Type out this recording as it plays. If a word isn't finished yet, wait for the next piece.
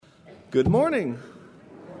Good morning.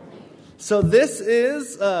 So this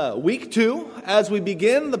is week 2 as we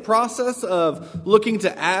begin the process of looking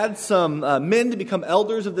to add some men to become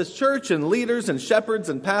elders of this church and leaders and shepherds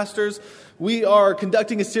and pastors. We are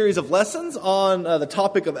conducting a series of lessons on the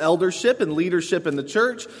topic of eldership and leadership in the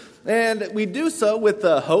church. And we do so with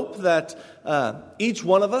the hope that each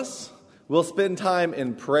one of us will spend time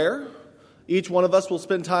in prayer. Each one of us will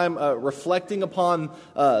spend time reflecting upon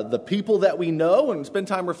the people that we know and spend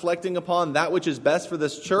time reflecting upon that which is best for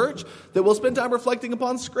this church, that we'll spend time reflecting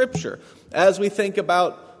upon Scripture as we think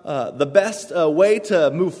about the best way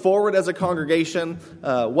to move forward as a congregation,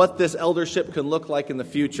 what this eldership can look like in the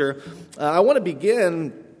future. I want to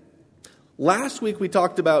begin. Last week we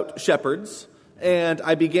talked about shepherds, and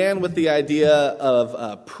I began with the idea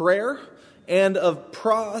of prayer and of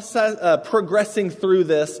progressing through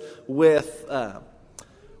this with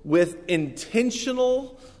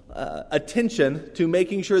intentional attention to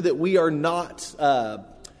making sure that we are not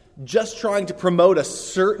just trying to promote a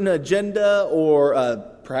certain agenda or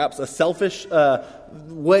perhaps a selfish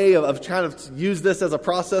way of trying to use this as a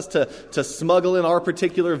process to smuggle in our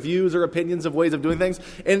particular views or opinions of ways of doing things.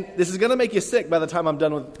 And this is going to make you sick by the time I'm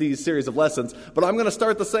done with these series of lessons, but I'm going to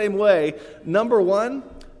start the same way. Number one,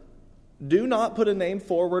 do not put a name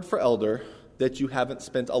forward for elder that you haven't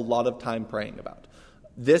spent a lot of time praying about.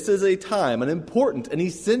 This is a time, an important, an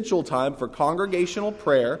essential time for congregational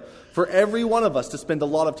prayer for every one of us to spend a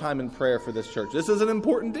lot of time in prayer for this church. This is an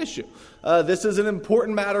important issue. This is an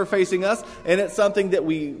important matter facing us, and it's something that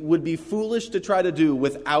we would be foolish to try to do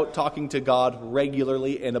without talking to God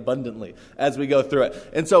regularly and abundantly as we go through it.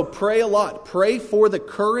 And so pray a lot. Pray for the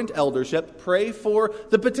current eldership. Pray for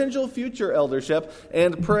the potential future eldership,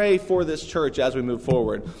 and pray for this church as we move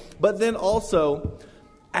forward. But then also,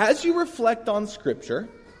 as you reflect on Scripture,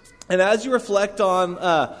 and as you reflect on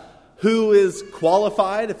who is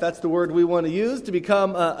qualified, if that's the word we want to use, to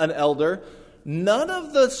become an elder, none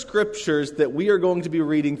of the Scriptures that we are going to be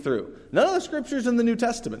reading through, none of the Scriptures in the New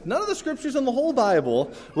Testament, none of the Scriptures in the whole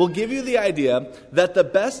Bible will give you the idea that the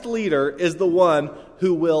best leader is the one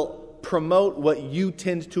who will promote what you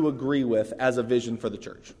tend to agree with as a vision for the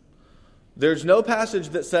church. There's no passage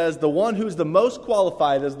that says the one who's the most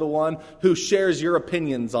qualified is the one who shares your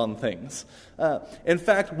opinions on things. In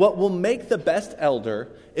fact, what will make the best elder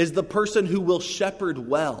is the person who will shepherd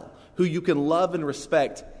well, who you can love and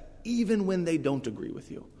respect even when they don't agree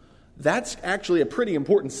with you. That's actually a pretty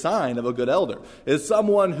important sign of a good elder, is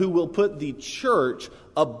someone who will put the church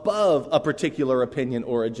above a particular opinion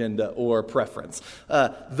or agenda or preference.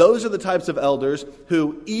 Those are the types of elders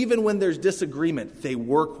who, even when there's disagreement, they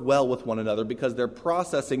work well with one another because they're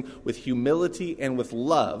processing with humility and with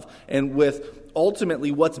love and with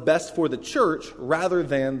ultimately what's best for the church rather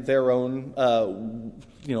than their own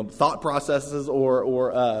thought processes or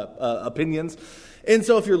opinions. And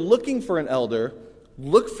so if you're looking for an elder,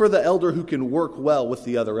 look for the elder who can work well with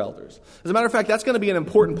the other elders. As a matter of fact, that's going to be an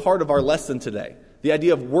important part of our lesson today. The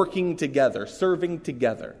idea of working together, serving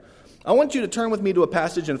together. I want you to turn with me to a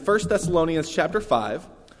passage in 1 Thessalonians chapter 5.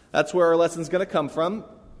 That's where our lesson is going to come from.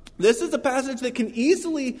 This is a passage that can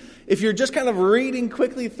easily, if you're just kind of reading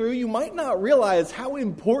quickly through, you might not realize how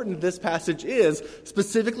important this passage is,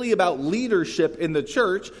 specifically about leadership in the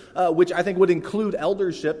church, which I think would include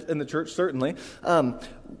eldership in the church, certainly.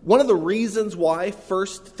 One of the reasons why 1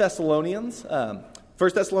 Thessalonians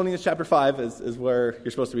chapter 5 is where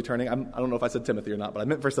you're supposed to be turning. I don't know if I said Timothy or not, but I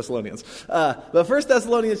meant 1 Thessalonians. But 1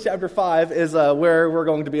 Thessalonians chapter 5 is where we're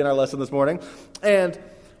going to be in our lesson this morning. And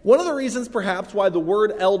one of the reasons, perhaps, why the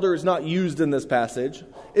word elder is not used in this passage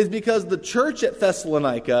is because the church at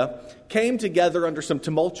Thessalonica came together under some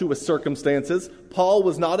tumultuous circumstances. Paul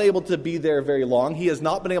was not able to be there very long. He has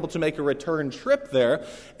not been able to make a return trip there.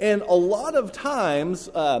 And a lot of times,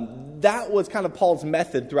 that was kind of Paul's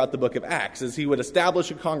method throughout the book of Acts, is he would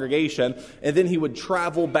establish a congregation, and then he would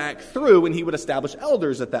travel back through, and he would establish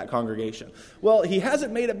elders at that congregation. Well, he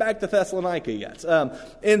hasn't made it back to Thessalonica yet.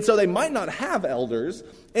 And so they might not have elders.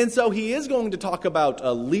 And so he is going to talk about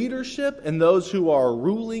leadership and those who are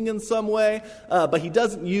ruling in some way, but he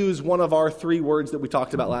doesn't use one of our 3 words that we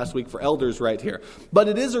talked about last week for elders right here. But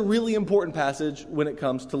it is a really important passage when it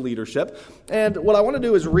comes to leadership. And what I want to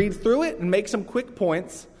do is read through it and make some quick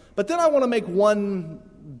points, but then I want to make one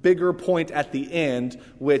bigger point at the end,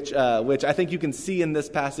 which I think you can see in this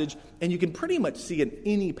passage, and you can pretty much see in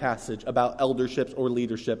any passage about elderships or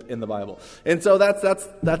leadership in the Bible. And so that's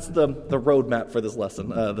the roadmap for this lesson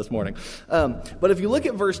this morning. But if you look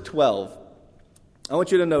at verse 12, I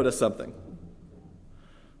want you to notice something.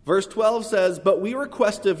 Verse 12 says, "But we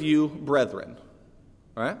request of you, brethren."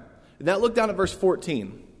 All right? Now look down at verse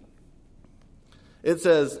 14. It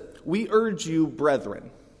says, "We urge you,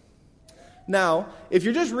 brethren." Now, if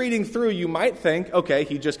you're just reading through, you might think, okay,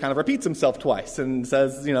 he just kind of repeats himself twice and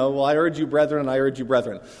says, well, I urge you, brethren, and I urge you,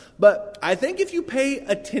 brethren. But I think if you pay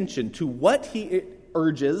attention to what he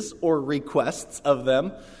urges or requests of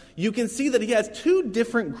them, you can see that he has two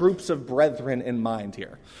different groups of brethren in mind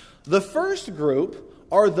here. The first group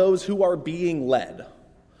are those who are being led.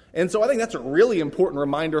 And so I think that's a really important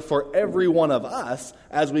reminder for every one of us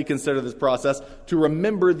as we consider this process to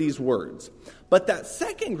remember these words. But that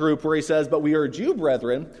second group where he says, "But we urge you,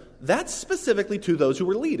 brethren," that's specifically to those who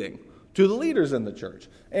are leading, to the leaders in the church.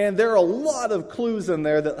 And there are a lot of clues in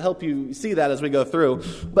there that help you see that as we go through.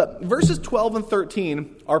 But verses 12 and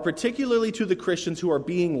 13 are particularly to the Christians who are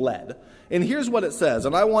being led. And here's what it says,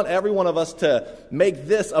 and I want every one of us to make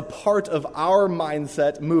this a part of our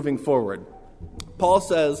mindset moving forward. Paul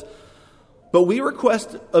says, "But we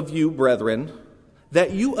request of you, brethren,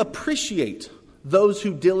 that you appreciate those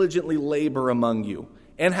who diligently labor among you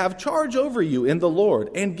and have charge over you in the Lord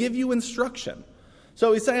and give you instruction."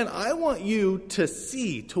 So he's saying, I want you to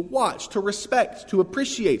see, to watch, to respect, to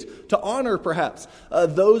appreciate, to honor perhaps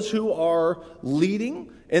those who are leading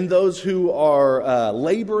and those who are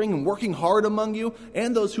laboring and working hard among you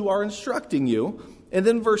and those who are instructing you. And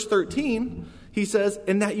then verse 13, he says,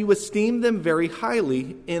 "And that you esteem them very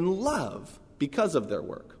highly in love because of their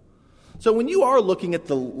work." So when you are looking at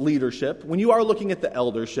the leadership, when you are looking at the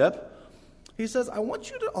eldership, he says, I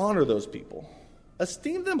want you to honor those people.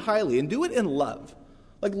 Esteem them highly and do it in love.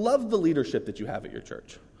 Like, love the leadership that you have at your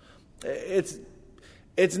church.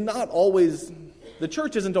 It's not always, the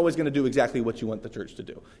church isn't always going to do exactly what you want the church to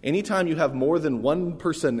do. Anytime you have more than one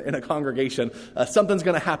person in a congregation, something's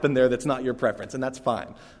going to happen there that's not your preference, and that's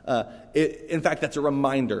fine. In fact, that's a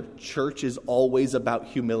reminder. Church is always about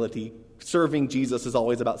humility. Serving Jesus is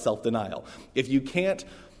always about self-denial. If you can't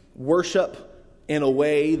worship in a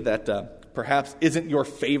way that perhaps isn't your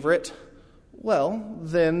favorite, well,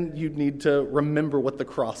 then you need to remember what the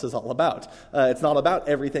cross is all about. It's not about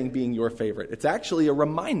everything being your favorite. It's actually a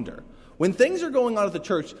reminder. When things are going on at the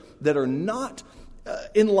church that are not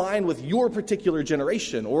in line with your particular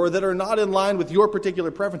generation or that are not in line with your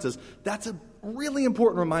particular preferences, that's a really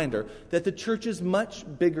important reminder that the church is much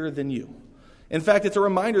bigger than you. In fact, it's a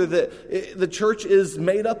reminder that the church is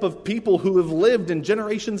made up of people who have lived in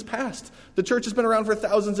generations past. The church has been around for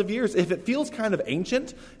thousands of years. If it feels kind of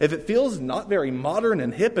ancient, if it feels not very modern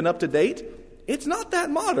and hip and up to date, it's not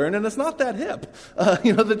that modern and it's not that hip.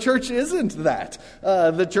 The church isn't that.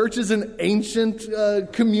 The church is an ancient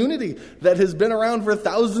community that has been around for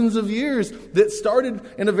thousands of years, that started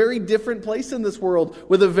in a very different place in this world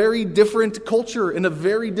with a very different culture and a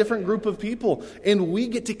very different group of people. And we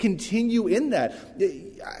get to continue in that.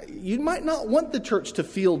 You might not want the church to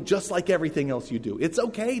feel just like everything else you do. It's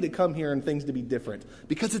okay to come here and things to be different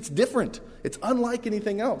because it's different. It's unlike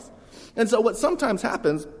anything else. And so what sometimes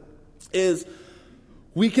happens is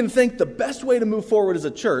we can think the best way to move forward as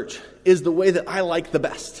a church is the way that I like the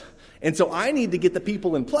best. And so I need to get the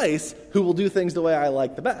people in place who will do things the way I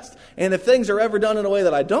like the best. And if things are ever done in a way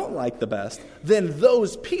that I don't like the best, then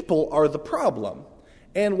those people are the problem.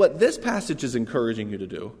 And what this passage is encouraging you to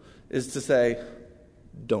do is to say,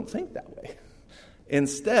 don't think that way.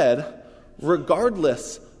 Instead,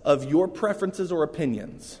 regardless of your preferences or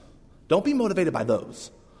opinions, don't be motivated by those.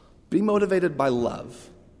 Be motivated by love.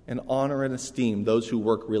 And honor and esteem those who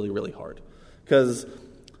work really, really hard. Because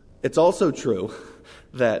it's also true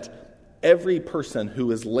that every person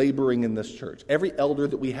who is laboring in this church, every elder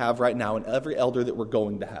that we have right now and every elder that we're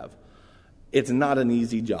going to have, it's not an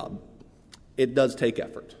easy job. It does take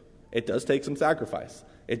effort. It does take some sacrifice.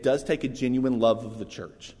 It does take a genuine love of the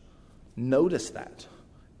church. Notice that.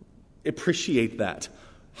 Appreciate that.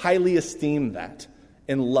 Highly esteem that.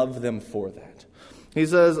 And love them for that. He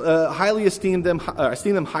says, highly esteem them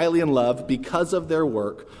highly in love because of their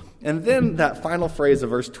work. And then that final phrase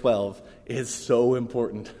of verse 12 is so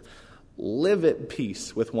important. Live at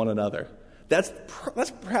peace with one another. That's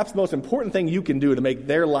perhaps the most important thing you can do to make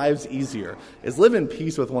their lives easier, is live in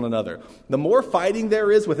peace with one another. The more fighting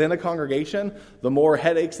there is within a congregation, the more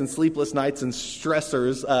headaches and sleepless nights and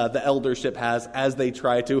stressors the eldership has as they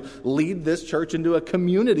try to lead this church into a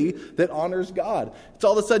community that honors God. It's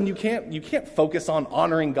all of a sudden you can't focus on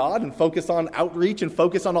honoring God and focus on outreach and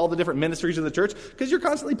focus on all the different ministries of the church because you're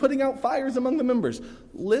constantly putting out fires among the members.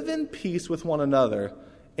 Live in peace with one another,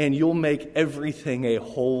 and you'll make everything a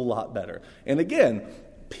whole lot better. And again,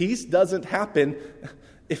 peace doesn't happen.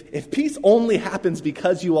 If peace only happens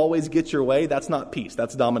because you always get your way, that's not peace.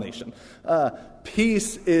 That's domination.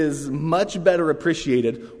 Peace is much better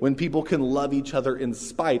appreciated when people can love each other in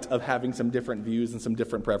spite of having some different views and some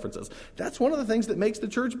different preferences. That's one of the things that makes the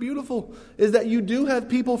church beautiful, is that you do have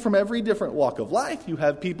people from every different walk of life. You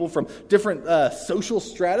have people from different social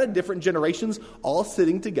strata, different generations, all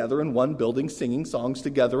sitting together in one building, singing songs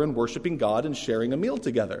together and worshiping God and sharing a meal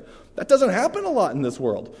together. That doesn't happen a lot in this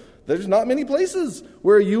world. There's not many places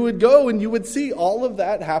where you would go and you would see all of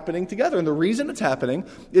that happening together. And the reason it's happening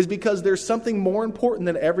is because there's something more important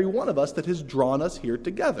than every one of us that has drawn us here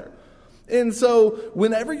together. And so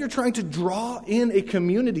whenever you're trying to draw in a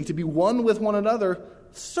community to be one with one another,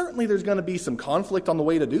 certainly there's going to be some conflict on the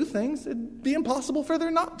way to do things. It'd be impossible for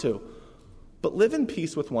there not to. But live in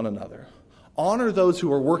peace with one another. Honor those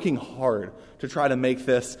who are working hard to try to make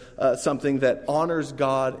this something that honors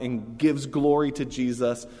God and gives glory to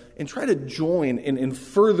Jesus, and try to join in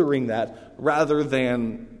furthering that rather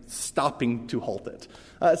than stopping to halt it.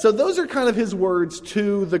 So those are kind of his words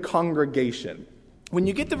to the congregation. When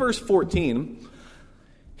you get to verse 14,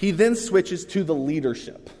 he then switches to the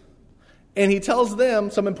leadership. And he tells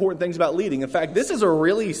them some important things about leading. In fact, this is a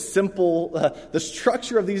really simple, the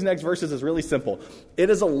structure of these next verses is really simple.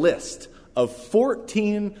 It is a list of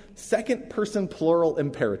 14 second-person plural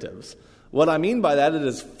imperatives. What I mean by that, it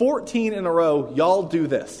is 14 in a row, y'all do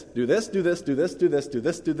this. Do this, do this, do this, do this, do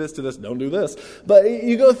this, do this, do this, don't do this. But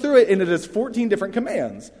you go through it, and it is 14 different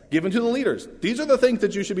commands given to the leaders. These are the things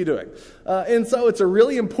that you should be doing. And so it's a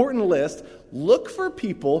really important list. Look for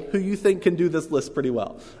people who you think can do this list pretty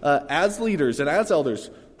well. As leaders and as elders,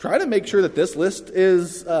 try to make sure that this list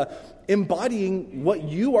is embodying what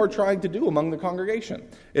you are trying to do among the congregation.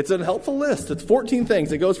 It's a helpful list. It's 14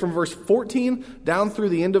 things. It goes from verse 14 down through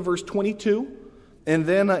the end of verse 22. And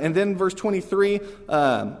then verse 23,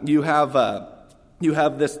 you have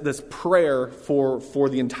this prayer for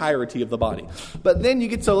the entirety of the body. But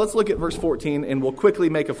then so let's look at verse 14, and we'll quickly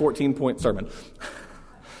make a 14-point sermon.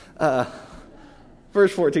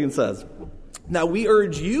 Verse 14 says, "Now we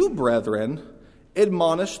urge you, brethren,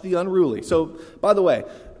 admonish the unruly." So, by the way,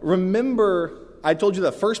 remember, I told you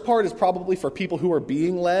the first part is probably for people who are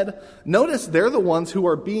being led. Notice they're the ones who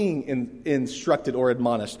are being instructed or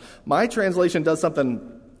admonished. My translation does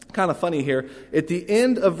something kind of funny here. At the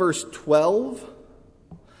end of verse 12,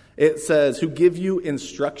 it says, "who give you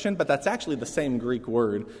instruction," but that's actually the same Greek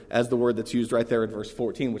word as the word that's used right there in verse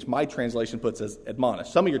 14, which my translation puts as admonish.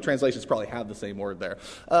 Some of your translations probably have the same word there.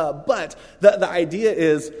 But the idea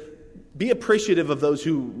is, be appreciative of those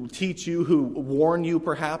who teach you, who warn you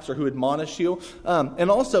perhaps, or who admonish you.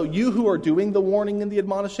 And also, you who are doing the warning and the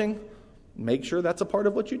admonishing, make sure that's a part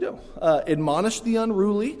of what you do. Admonish the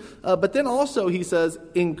unruly. But then also, he says,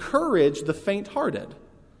 encourage the faint-hearted.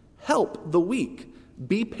 Help the weak.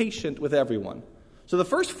 Be patient with everyone. So the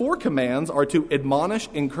first 4 commands are to admonish,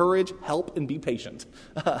 encourage, help, and be patient.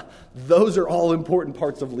 Those are all important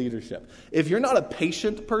parts of leadership. If you're not a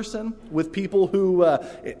patient person with people who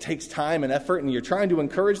it takes time and effort and you're trying to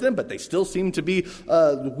encourage them, but they still seem to be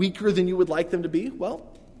weaker than you would like them to be, well,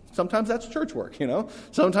 sometimes that's church work, you know.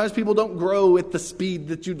 Sometimes people don't grow at the speed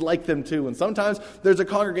that you'd like them to. And sometimes there's a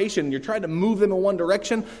congregation and you're trying to move them in one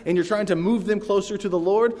direction and you're trying to move them closer to the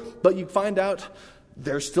Lord, but you find out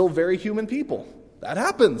they're still very human people. That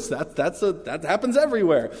happens. That happens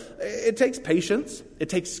everywhere. It takes patience. It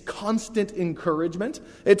takes constant encouragement.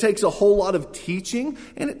 It takes a whole lot of teaching,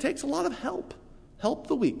 and it takes a lot of help. Help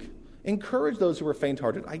the weak. Encourage those who are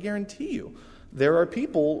faint-hearted. I guarantee you, there are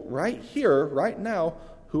people right here, right now,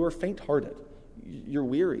 who are faint-hearted. You're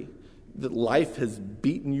weary. That life has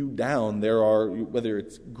beaten you down. There are, whether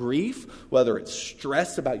it's grief, whether it's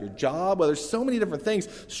stress about your job, whether there's so many different things,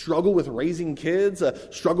 struggle with raising kids,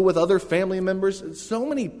 struggle with other family members. So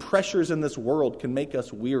many pressures in this world can make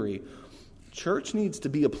us weary. Church needs to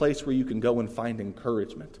be a place where you can go and find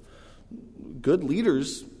encouragement. Good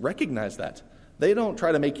leaders recognize that. They don't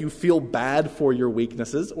try to make you feel bad for your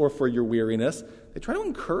weaknesses or for your weariness. They try to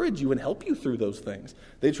encourage you and help you through those things.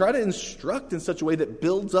 They try to instruct in such a way that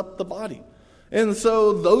builds up the body. And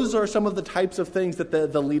so those are some of the types of things that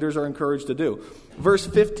the leaders are encouraged to do. Verse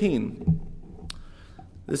 15.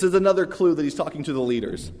 This is another clue that he's talking to the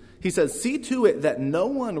leaders. He says, "See to it that no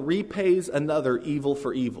one repays another evil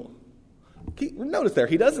for evil." Notice there,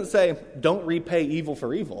 he doesn't say, don't repay evil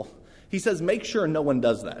for evil. He says, make sure no one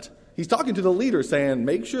does that. He's talking to the leaders saying,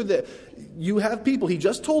 make sure that you have people. He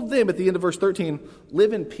just told them at the end of verse 13,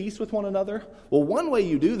 live in peace with one another. Well, one way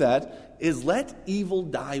you do that is let evil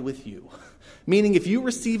die with you. Meaning if you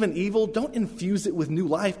receive an evil, don't infuse it with new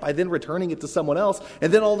life by then returning it to someone else.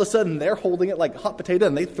 And then all of a sudden they're holding it like hot potato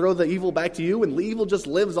and they throw the evil back to you and evil just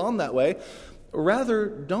lives on that way. Rather,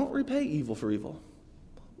 don't repay evil for evil.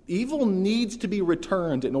 Evil needs to be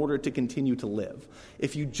returned in order to continue to live.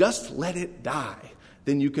 If you just let it die,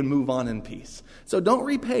 then you can move on in peace. So don't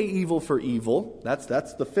repay evil for evil. That's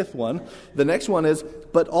the fifth one. The next one is,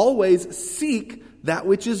 but always seek that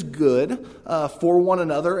which is good for one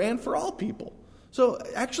another and for all people. So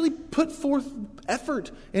actually put forth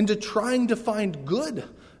effort into trying to find good.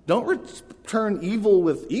 Don't return evil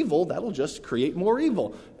with evil. That'll just create more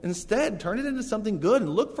evil. Instead, turn it into something good and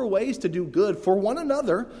look for ways to do good for one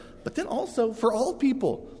another, but then also for all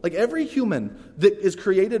people. Like every human that is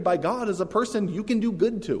created by God is a person you can do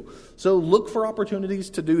good to. So look for opportunities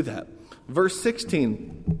to do that. Verse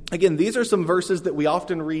 16. Again, these are some verses that we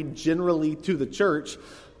often read generally to the church,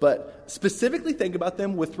 but specifically think about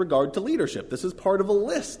them with regard to leadership. This is part of a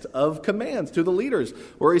list of commands to the leaders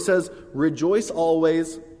where he says, rejoice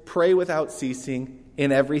always, pray without ceasing,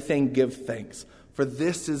 in everything give thanks. For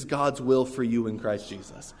this is God's will for you in Christ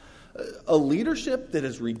Jesus. A leadership that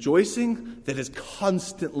is rejoicing, that is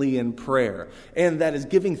constantly in prayer, and that is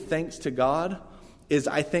giving thanks to God is,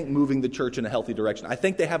 I think, moving the church in a healthy direction. I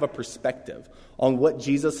think they have a perspective on what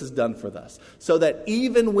Jesus has done for us, so that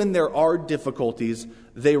even when there are difficulties,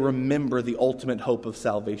 they remember the ultimate hope of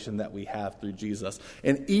salvation that we have through Jesus.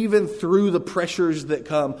 And even through the pressures that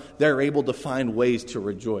come, they're able to find ways to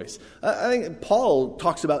rejoice. I think Paul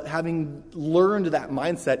talks about having learned that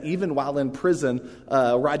mindset even while in prison,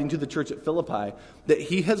 writing to the church at Philippi, that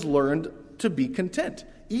he has learned to be content,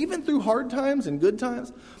 even through hard times and good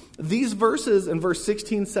times. These verses in verse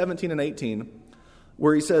 16, 17, and 18,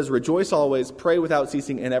 where he says, rejoice always, pray without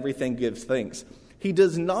ceasing, and everything gives thanks. He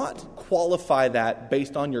does not qualify that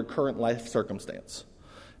based on your current life circumstance.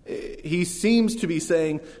 He seems to be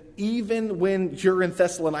saying, even when you're in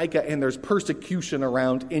Thessalonica and there's persecution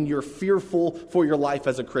around and you're fearful for your life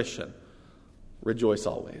as a Christian, rejoice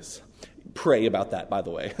always. Pray about that, by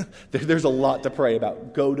the way. There's a lot to pray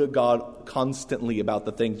about. Go to God constantly about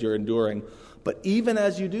the things you're enduring. But even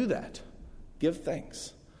as you do that, give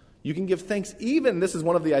thanks. You can give thanks even, this is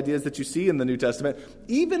one of the ideas that you see in the New Testament,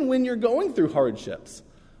 even when you're going through hardships.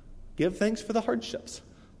 Give thanks for the hardships.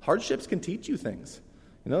 Hardships can teach you things.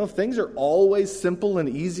 You know, if things are always simple and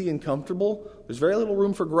easy and comfortable, there's very little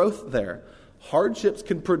room for growth there. Hardships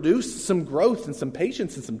can produce some growth and some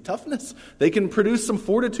patience and some toughness. They can produce some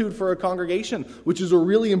fortitude for a congregation, which is a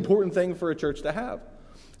really important thing for a church to have.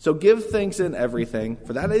 So give thanks in everything,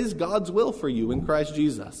 for that is God's will for you in Christ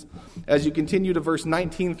Jesus. As you continue to verse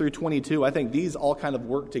 19 through 22, I think these all kind of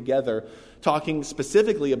work together, talking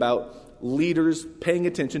specifically about leaders paying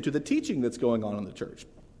attention to the teaching that's going on in the church.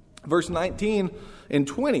 Verse 19 and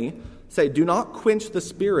 20 say, do not quench the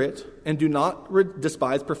spirit and do not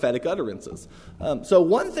despise prophetic utterances. So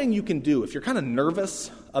one thing you can do if you're kind of nervous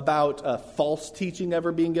about false teaching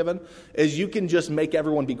ever being given is you can just make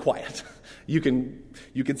everyone be quiet. You can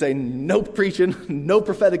say no preaching, no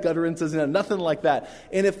prophetic utterances, nothing like that.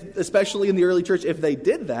 And if, especially in the early church, if they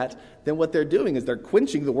did that, then what they're doing is they're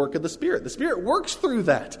quenching the work of the Spirit. The Spirit works through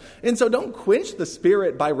that. And so don't quench the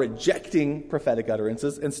Spirit by rejecting prophetic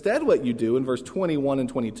utterances. Instead, what you do in verse 21 and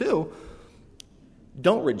 22,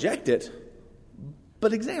 don't reject it,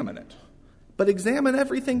 but examine it. But examine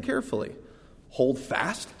everything carefully. Hold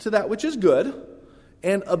fast to that which is good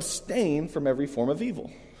and abstain from every form of evil.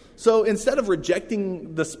 So instead of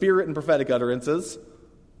rejecting the Spirit and prophetic utterances,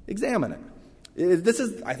 examine it. This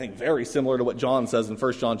is, I think, very similar to what John says in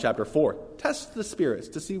 1 John chapter 4. Test the spirits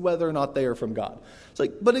to see whether or not they are from God. It's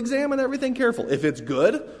like, but examine everything careful. If it's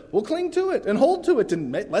good, we'll cling to it and hold to it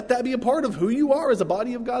and let that be a part of who you are as a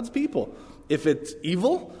body of God's people. If it's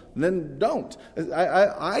evil, then don't.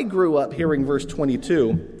 I grew up hearing verse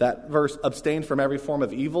 22, that verse, abstain from every form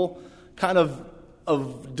of evil, kind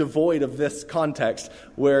of devoid of this context,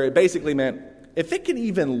 where it basically meant, if it can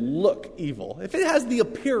even look evil, if it has the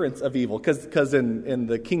appearance of evil, because in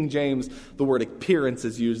the King James, the word appearance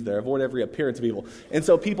is used there, avoid every appearance of evil. And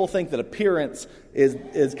so people think that appearance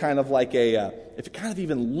is kind of like if it kind of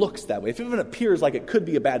even looks that way, if it even appears like it could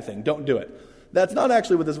be a bad thing, don't do it. That's not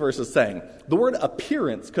actually what this verse is saying. The word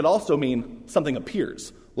appearance could also mean something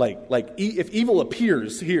appears. Like if evil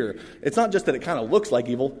appears here, it's not just that it kind of looks like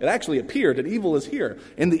evil. It actually appeared, and evil is here.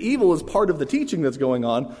 And the evil is part of the teaching that's going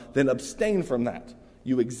on. Then abstain from that.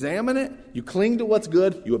 You examine it, you cling to what's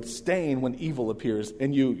good, you abstain when evil appears,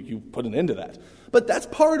 and you put an end to that. But that's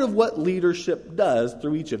part of what leadership does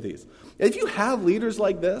through each of these. If you have leaders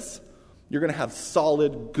like this, you're going to have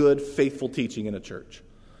solid, good, faithful teaching in a church.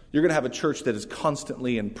 You're going to have a church that is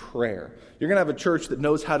constantly in prayer. You're going to have a church that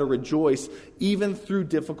knows how to rejoice even through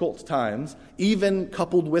difficult times, even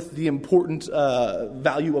coupled with the important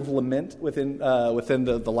value of lament within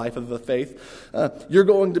the life of the faith. You're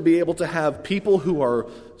going to be able to have people who are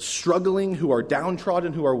struggling, who are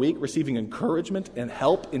downtrodden, who are weak, receiving encouragement and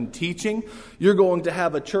help in teaching. You're going to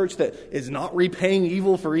have a church that is not repaying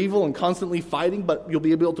evil for evil and constantly fighting, but you'll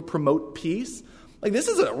be able to promote peace. Like, this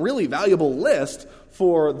is a really valuable list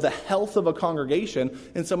for the health of a congregation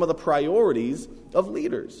and some of the priorities of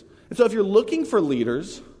leaders. And so if you're looking for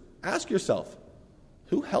leaders, ask yourself,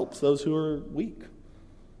 who helps those who are weak?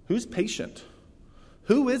 Who's patient?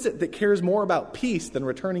 Who is it that cares more about peace than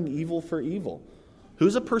returning evil for evil?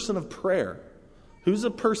 Who's a person of prayer? Who's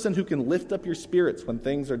a person who can lift up your spirits when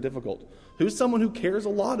things are difficult? Who's someone who cares a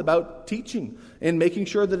lot about teaching and making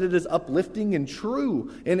sure that it is uplifting and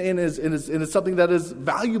true and is something that is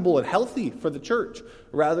valuable and healthy for the church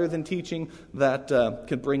rather than teaching that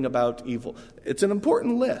can bring about evil? It's an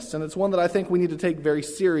important list, and it's one that I think we need to take very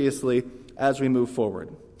seriously as we move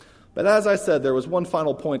forward. But as I said, there was one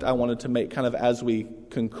final point I wanted to make kind of as we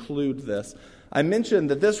conclude this. I mentioned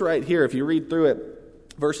that this right here, if you read through it,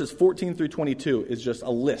 verses 14 through 22 is just a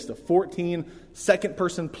list of 14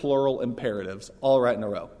 second-person plural imperatives all right in a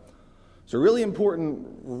row. So really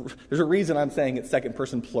important, there's a reason I'm saying it's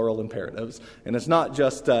second-person plural imperatives, and it's not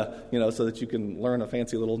just, so that you can learn a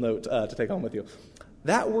fancy little note to take home with you.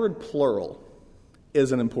 That word plural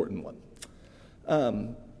is an important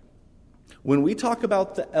one. When we talk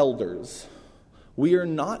about the elders, we are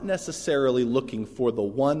not necessarily looking for the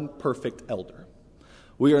one perfect elder.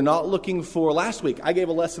 We are not looking for, last week I gave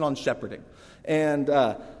a lesson on shepherding. And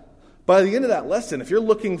by the end of that lesson, if you're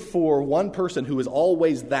looking for one person who is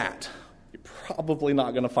always that, you're probably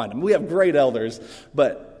not going to find them. We have great elders,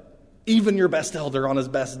 but even your best elder on his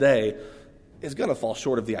best day is going to fall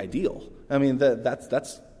short of the ideal. I mean,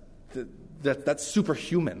 that's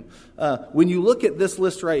superhuman. When you look at this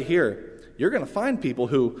list right here, you're going to find people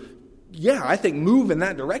who, I think move in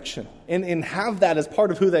that direction and have that as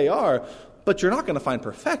part of who they are. But you're not going to find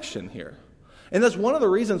perfection here. And that's one of the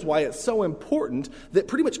reasons why it's so important that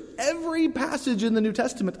pretty much every passage in the New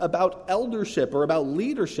Testament about eldership or about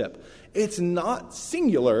leadership, it's not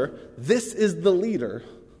singular, this is the leader,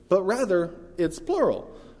 but rather it's plural.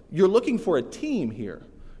 You're looking for a team here.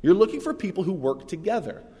 You're looking for people who work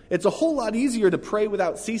together. It's a whole lot easier to pray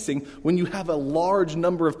without ceasing when you have a large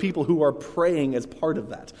number of people who are praying as part of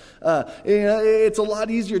that. It's a lot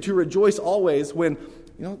easier to rejoice always when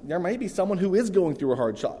there may be someone who is going through a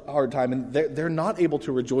hard time and they're not able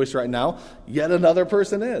to rejoice right now, yet another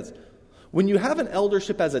person is. When you have an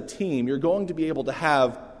eldership as a team, you're going to be able to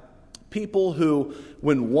have people who,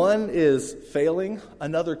 when one is failing,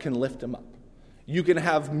 another can lift him up. You can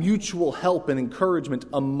have mutual help and encouragement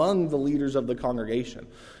among the leaders of the congregation.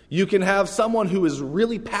 You can have someone who is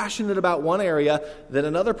really passionate about one area that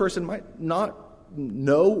another person might not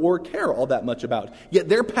know or care all that much about. Yet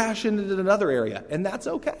they're passionate in another area, and that's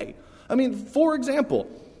okay. I mean, for example,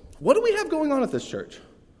 what do we have going on at this church?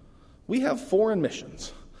 We have foreign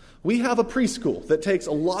missions. We have a preschool that takes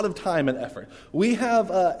a lot of time and effort. We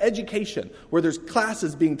have education where there's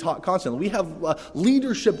classes being taught constantly. We have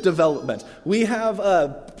leadership development. We have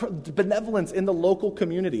benevolence in the local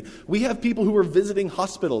community. We have people who are visiting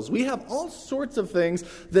hospitals. We have all sorts of things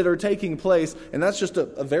that are taking place, and that's just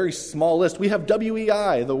a very small list. We have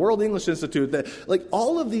WEI, the World English Institute. That,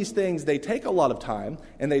 all of these things, they take a lot of time,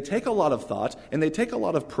 and they take a lot of thought, and they take a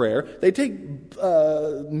lot of prayer. They take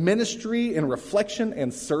ministry and reflection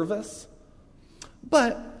and service.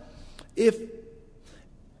 But if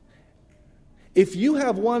you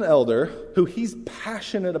have one elder who he's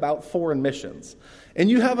passionate about foreign missions, and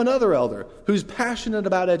you have another elder who's passionate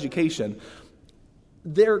about education,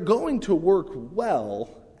 they're going to work well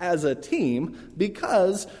as a team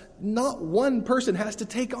because not one person has to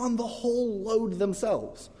take on the whole load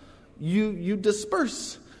themselves. You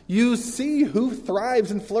disperse. You see who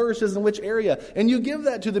thrives and flourishes in which area, and you give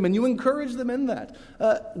that to them, and you encourage them in that.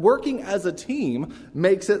 Working as a team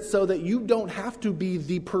makes it so that you don't have to be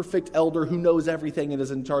the perfect elder who knows everything and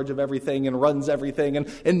is in charge of everything and runs everything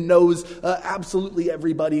and knows absolutely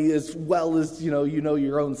everybody as well as you know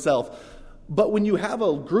your own self. But when you have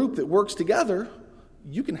a group that works together,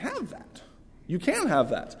 you can have that. You can have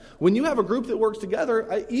that. When you have a group that works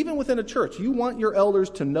together, even within a church, you want your elders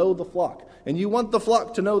to know the flock, and you want the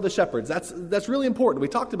flock to know the shepherds. That's really important. We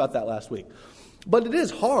talked about that last week. But it is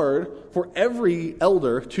hard for every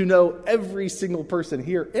elder to know every single person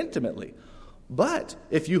here intimately. But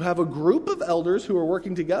if you have a group of elders who are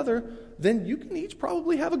working together, then you can each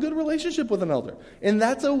probably have a good relationship with an elder. And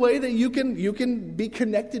that's a way that you can be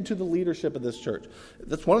connected to the leadership of this church.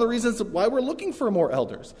 That's one of the reasons why we're looking for more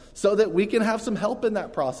elders, so that we can have some help in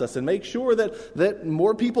that process and make sure that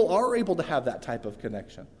more people are able to have that type of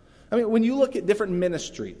connection. I mean, when you look at different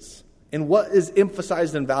ministries and what is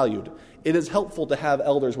emphasized and valued, it is helpful to have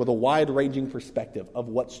elders with a wide-ranging perspective of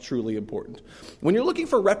what's truly important. When you're looking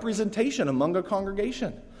for representation among a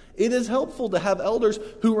congregation, it is helpful to have elders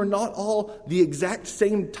who are not all the exact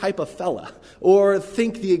same type of fella, or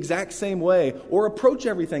think the exact same way, or approach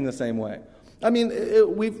everything the same way. I mean,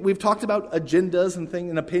 we've talked about agendas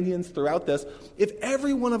and opinions throughout this. If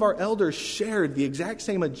every one of our elders shared the exact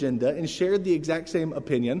same agenda and shared the exact same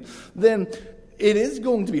opinion, then it is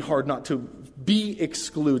going to be hard not to be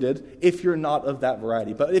excluded if you're not of that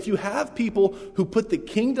variety. But if you have people who put the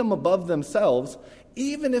kingdom above themselves,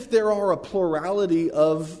 even if there are a plurality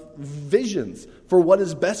of visions for what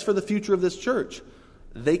is best for the future of this church,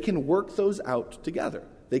 they can work those out together.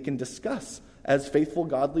 They can discuss as faithful,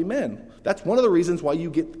 godly men. That's one of the reasons why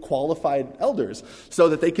you get qualified elders, so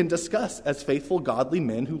that they can discuss as faithful, godly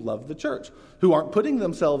men who love the church, who aren't putting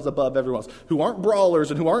themselves above everyone else, who aren't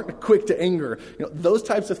brawlers and who aren't quick to anger. Those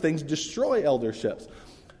types of things destroy elderships.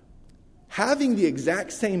 Having the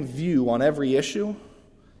exact same view on every issue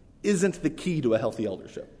isn't the key to a healthy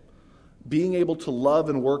eldership. Being able to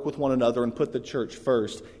love and work with one another and put the church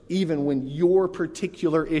first, even when your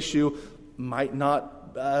particular issue might not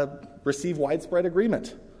receive widespread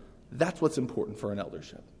agreement. That's what's important for an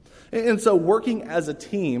eldership. And so working as a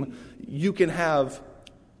team, you can have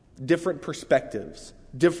different perspectives,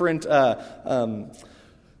 different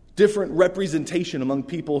representation among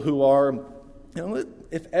people who are,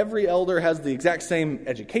 if every elder has the exact same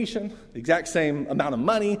education, the exact same amount of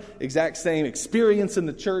money, exact same experience in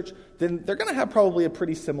the church, then they're going to have probably a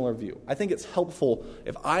pretty similar view. I think it's helpful,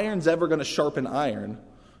 if iron's ever going to sharpen iron,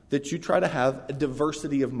 that you try to have a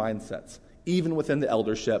diversity of mindsets, even within the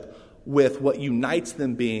eldership, with what unites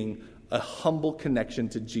them being a humble connection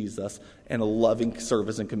to Jesus and a loving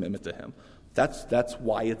service and commitment to Him. That's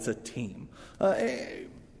why it's a team.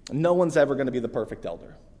 No one's ever going to be the perfect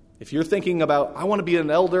elder. If you're thinking about, I want to be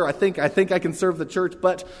an elder, I think I can serve the church,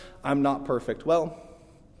 but I'm not perfect. Well,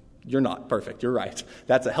 you're not perfect. You're right.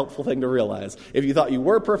 That's a helpful thing to realize. If you thought you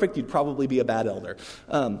were perfect, you'd probably be a bad elder.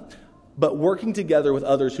 But working together with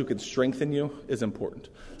others who can strengthen you is important.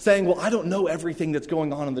 Saying, well, I don't know everything that's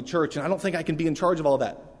going on in the church, and I don't think I can be in charge of all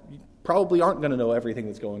that. You probably aren't going to know everything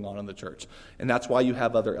that's going on in the church. And that's why you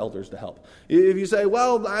have other elders to help. If you say,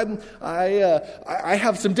 well, I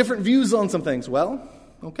have some different views on some things. Well,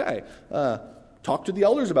 okay. Talk to the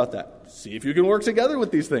elders about that. See if you can work together with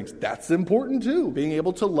these things. That's important too. Being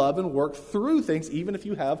able to love and work through things, even if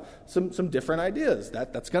you have some different ideas.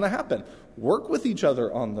 That's going to happen. Work with each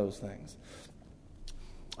other on those things.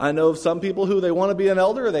 I know of some people who they want to be an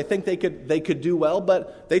elder, or they think they could do well,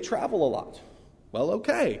 but they travel a lot. Well,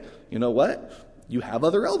 okay. You know what? You have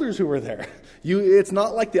other elders who are there. It's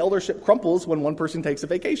not like the eldership crumples when one person takes a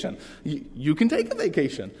vacation. You can take a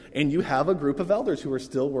vacation, and you have a group of elders who are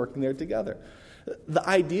still working there together. The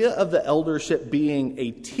idea of the eldership being a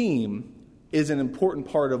team is an important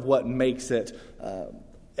part of what makes it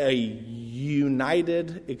a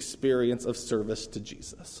united experience of service to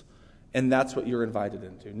Jesus. And that's what you're invited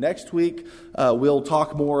into. Next week, we'll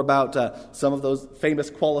talk more about some of those famous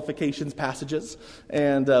qualifications passages,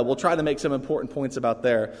 and we'll try to make some important points about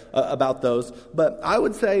those. But I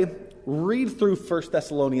would say read through 1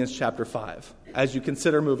 Thessalonians chapter 5 as you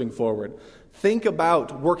consider moving forward. Think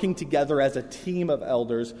about working together as a team of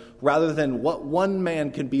elders rather than what one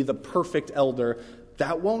man can be the perfect elder.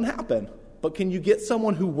 That won't happen. But can you get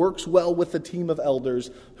someone who works well with the team of elders,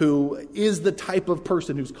 who is the type of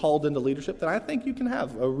person who's called into leadership? Then I think you can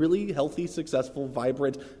have a really healthy, successful,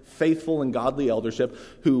 vibrant, faithful, and godly eldership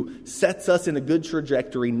who sets us in a good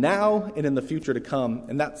trajectory now and in the future to come.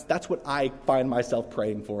 And that's what I find myself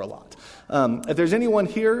praying for a lot. If there's anyone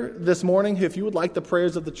here this morning, if you would like the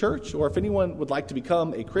prayers of the church, or if anyone would like to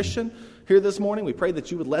become a Christian here this morning, we pray that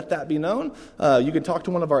you would let that be known. You can talk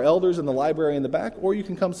to one of our elders in the library in the back, or you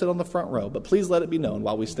can come sit on the front row. But please let it be known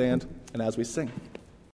while we stand and as we sing.